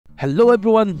Hello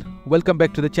everyone, welcome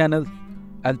back to the channel,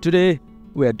 and today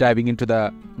we are diving into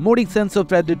the modding sense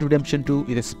of Red Dead Redemption 2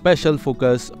 with a special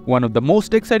focus, one of the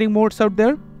most exciting mods out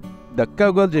there, the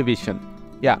Cowgirls Revision.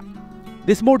 Yeah,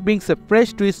 this mod brings a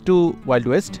fresh twist to Wild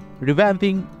West,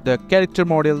 revamping the character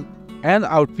model and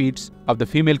outfits of the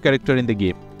female character in the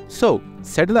game. So,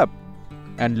 settle up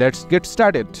and let's get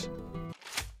started.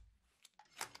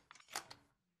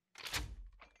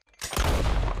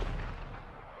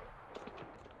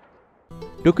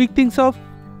 To kick things off,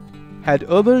 head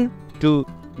over to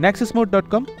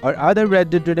nexusmod.com or other Red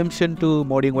Dead Redemption 2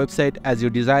 modding website as you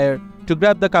desire to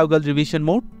grab the Cowgirls Revision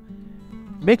mode.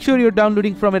 Make sure you're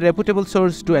downloading from a reputable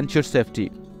source to ensure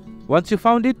safety. Once you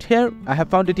found it here, I have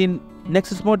found it in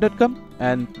nexusmod.com,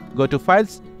 and go to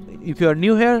files. If you are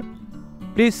new here,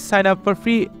 please sign up for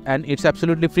free, and it's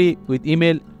absolutely free with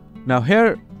email. Now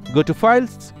here, go to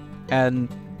files,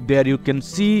 and there you can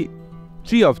see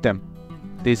 3 of them.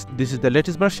 This is the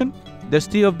latest version. There's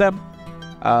 3 of them.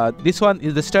 This one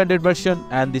is the standard version,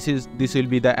 and this will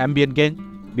be the ambient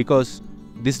gang, because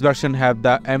this version have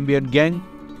the ambient gang,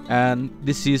 and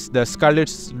this is the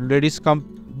Scarlet's Redis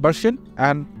version.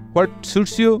 And what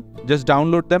suits you, just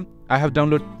download them. I have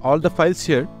downloaded all the files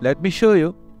here. Let me show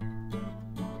you.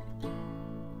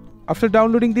 After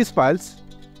downloading these files,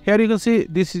 here you can see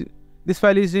this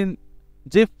file is in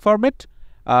zip format.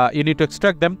 You need to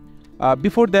extract them.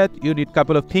 Before that, you need a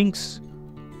couple of things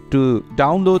to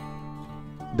download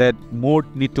that mod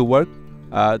need to work.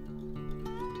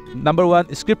 Number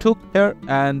 1, script hook here,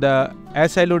 and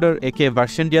SI loader aka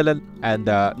version.dll, and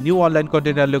the new online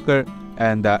content unlocker,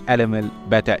 and the LML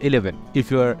beta 11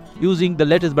 if you are using the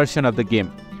latest version of the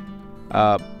game.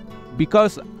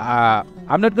 Because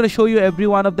I'm not going to show you every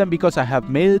one of them, because I have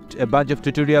made a bunch of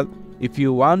tutorial. If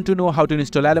you want to know how to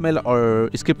install LML or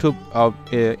script hook of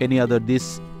any other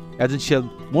this essential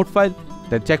mod file,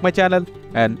 then check my channel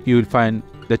and you will find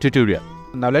the tutorial.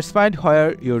 Now let's find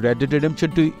where your Red Dead Redemption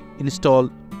 2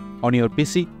 install on your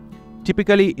PC.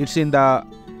 Typically it's in the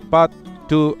path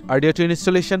to RDR2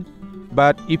 installation,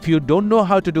 but if you don't know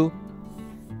how to do,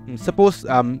 suppose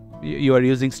you are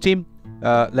using Steam,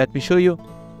 let me show you.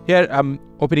 Here I'm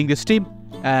opening the Steam,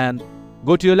 and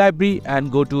go to your library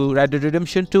and go to Red Dead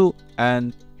Redemption 2,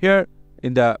 and here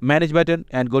in the manage button,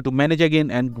 and go to manage again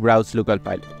and browse local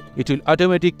file. It will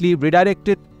automatically redirect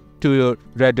it to your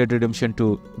Red Dead Redemption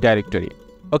 2 directory.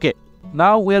 Okay,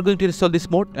 now we are going to install this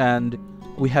mod, and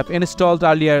we have installed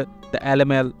earlier the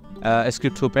LML,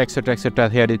 script hook, etc, etc.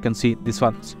 Here you can see this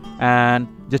one, and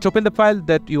just open the file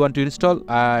that you want to install.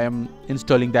 I am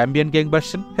installing the ambient gang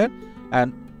version here,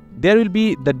 and there will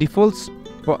be the default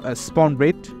spawn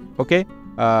rate. Okay,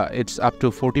 it's up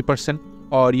to 40%,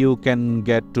 or you can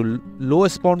get to low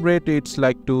spawn rate, it's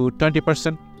like to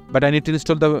 20%, but I need to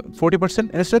install the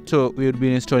 40% instead, so we will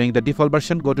be installing the default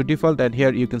version. Go to default, and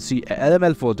here you can see a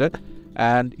LML folder,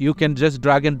 and you can just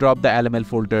drag and drop the LML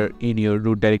folder in your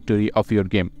root directory of your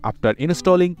game after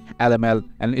installing LML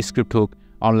and script hook,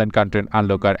 online content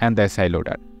unlocker, and the SI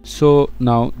loader. So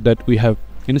now that we have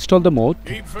installed the mod,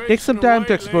 take some time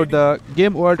to explore the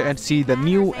game world and see the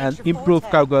new and improved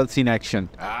Cowgirls in action.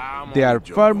 They are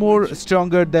far more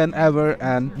stronger than ever,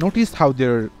 and notice how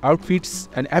their outfits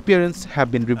and appearance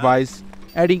have been revised,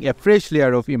 adding a fresh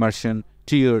layer of immersion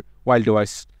to your Wild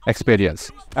West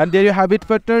experience. And there you have it,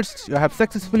 partners. You have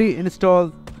successfully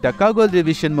installed the Cowgirls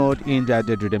Revision mode in Red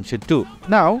Dead Redemption 2.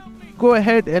 Now, go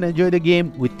ahead and enjoy the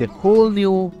game with a whole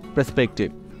new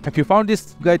perspective. If you found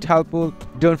this guide helpful,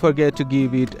 don't forget to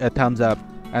give it a thumbs up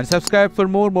and subscribe for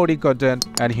more modding content,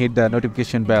 and hit the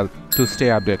notification bell to stay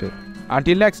updated.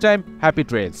 Until next time, happy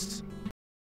trails.